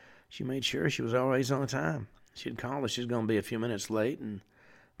 and she made sure she was always on time. She'd call if she was going to be a few minutes late, and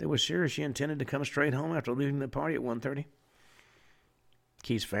they were sure she intended to come straight home after leaving the party at 1:30.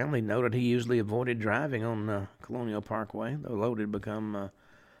 Keith's family noted he usually avoided driving on Colonial Parkway, though the road had become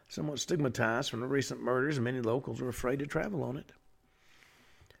somewhat stigmatized from the recent murders, and many locals were afraid to travel on it.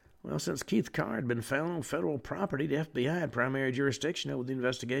 Well, since Keith's car had been found on federal property, the FBI had primary jurisdiction over the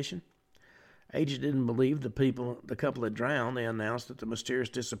investigation. Agents didn't believe the couple had drowned. They announced that the mysterious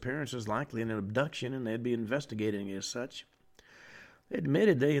disappearance was likely an abduction, and they'd be investigating it as such. They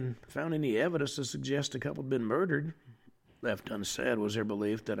admitted they hadn't found any evidence to suggest the couple had been murdered. Left unsaid was their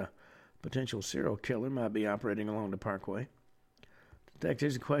belief that a potential serial killer might be operating along the parkway.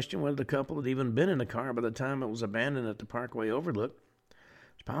 Detectives questioned whether the couple had even been in the car by the time it was abandoned at the parkway overlook.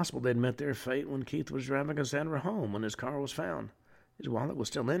 It's possible they'd met their fate when Keith was driving Cassandra home when his car was found. His wallet was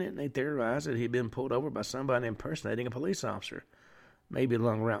still in it, and they theorized that he'd been pulled over by somebody impersonating a police officer, maybe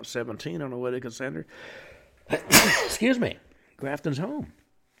along Route 17 on the way to Cassandra, Grafton's home.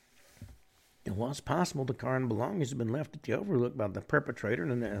 It was possible the car and belongings had been left at the overlook by the perpetrator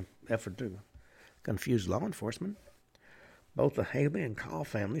in an effort to confuse law enforcement. Both the Haley and Call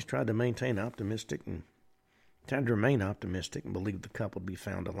families tried to remain optimistic and believed the couple would be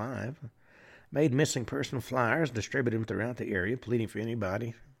found alive. Made missing person flyers, distributed them throughout the area, pleading for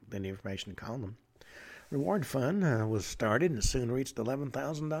anybody with any information to call them. Reward fund was started and soon reached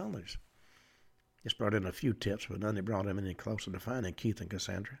 $11,000. This brought in a few tips, but none that brought them any closer to finding Keith and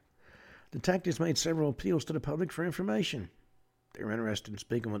Cassandra. Detectives made several appeals to the public for information. They were interested in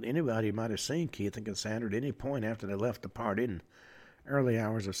speaking with anybody who might have seen Keith and Cassandra at any point after they left the party in early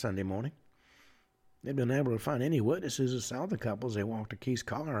hours of Sunday morning. They'd been able to find any witnesses who saw the couple as they walked to Keith's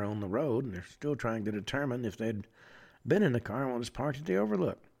car on the road, and they're still trying to determine if they'd been in the car when it was parked at the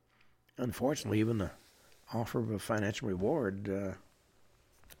overlook. Unfortunately, even the offer of a financial reward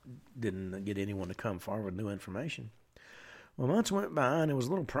didn't get anyone to come forward with new information. Well, months went by, and there was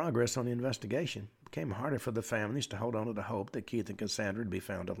little progress on the investigation. It became harder for the families to hold on to the hope that Keith and Cassandra would be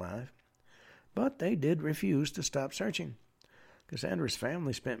found alive. But they did refuse to stop searching. Cassandra's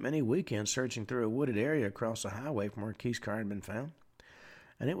family spent many weekends searching through a wooded area across the highway from where Keith's car had been found.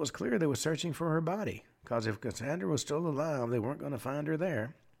 And it was clear they were searching for her body, because if Cassandra was still alive, they weren't going to find her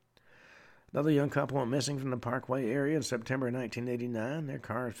there. Another young couple went missing from the Parkway area in September 1989. Their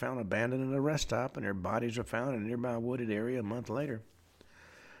car was found abandoned at a rest stop, and their bodies were found in a nearby wooded area a month later.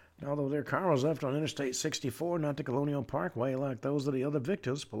 And although their car was left on Interstate 64, not the Colonial Parkway, like those of the other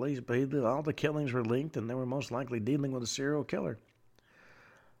victims, police believed that all the killings were linked, and they were most likely dealing with a serial killer.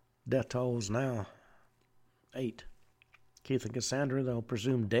 Death toll is now 8. Keith and Cassandra, though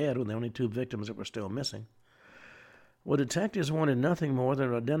presumed dead, were the only 2 victims that were still missing. Well, detectives wanted nothing more than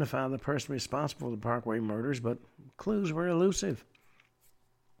to identify the person responsible for the Parkway murders, but clues were elusive.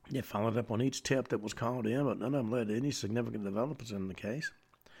 They followed up on each tip that was called in, but none of them led to any significant developments in the case.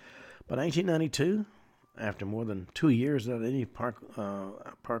 But in 1892, after more than 2 years without any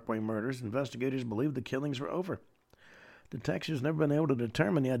Parkway murders, investigators believed the killings were over. Detectives never been able to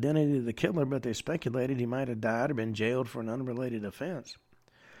determine the identity of the killer, but they speculated he might have died or been jailed for an unrelated offense.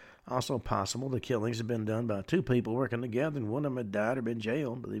 Also possible the killings had been done by two people working together, and one of them had died or been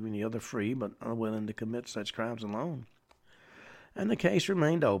jailed, leaving the other free but unwilling to commit such crimes alone. And the case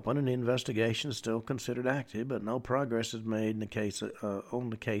remained open, and the investigation is still considered active, but no progress is made on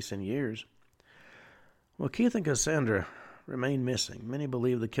the case in years. Well, Keith and Cassandra remain missing. Many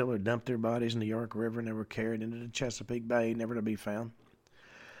believe the killer dumped their bodies in the York River and were carried into the Chesapeake Bay, never to be found.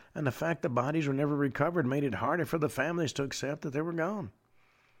 And the fact the bodies were never recovered made it harder for the families to accept that they were gone.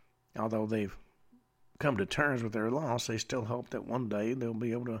 Although they've come to terms with their loss, they still hope that one day they'll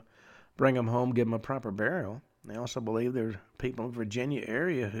be able to bring them home, give them a proper burial. They also believe there are people in the Virginia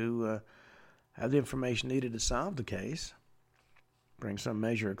area who have the information needed to solve the case, bring some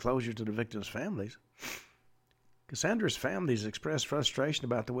measure of closure to the victims' families. Cassandra's families expressed frustration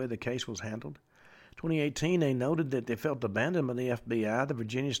about the way the case was handled. In 2018, they noted that they felt abandoned by the FBI, the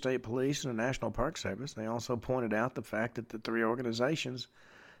Virginia State Police, and the National Park Service. They also pointed out the fact that the three organizations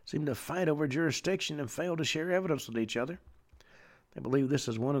seemed to fight over jurisdiction and failed to share evidence with each other. They believe this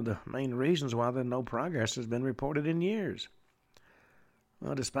is one of the main reasons why no progress has been reported in years.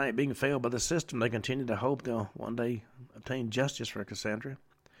 Well, despite being failed by the system, they continue to hope they'll one day obtain justice for Cassandra.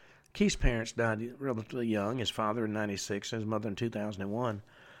 Keith's parents died relatively young, his father in 1996 and his mother in 2001.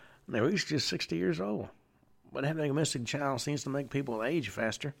 And they were each just 60 years old. But having a missing child seems to make people age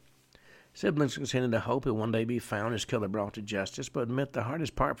faster. Siblings continue to hope he'll one day be found, his killer brought to justice, but admit the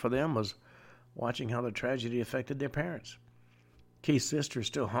hardest part for them was watching how the tragedy affected their parents. Keith's sister is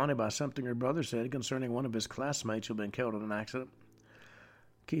still haunted by something her brother said concerning one of his classmates who had been killed in an accident.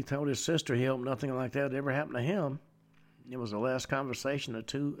 Keith told his sister he hoped nothing like that ever happened to him. It was the last conversation the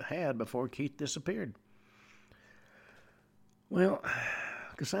two had before Keith disappeared. Well,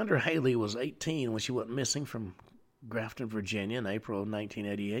 Cassandra Haley was 18 when she went missing from Grafton, Virginia in April of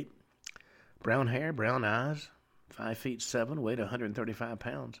 1988. Brown hair, brown eyes, 5'7", weighed 135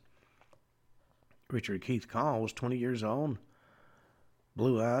 pounds. Richard Keith Call was 20 years old,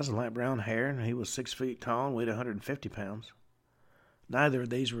 blue eyes and light brown hair, and he was 6 feet tall and weighed 150 pounds. Neither of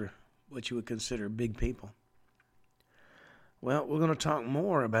these were what you would consider big people. Well, we're going to talk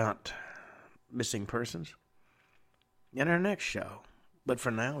more about missing persons in our next show. But for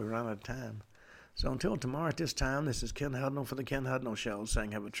now, we run out of time. So until tomorrow at this time, this is Ken Hudnall for the Ken Hudnall Show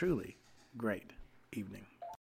saying have a truly great evening.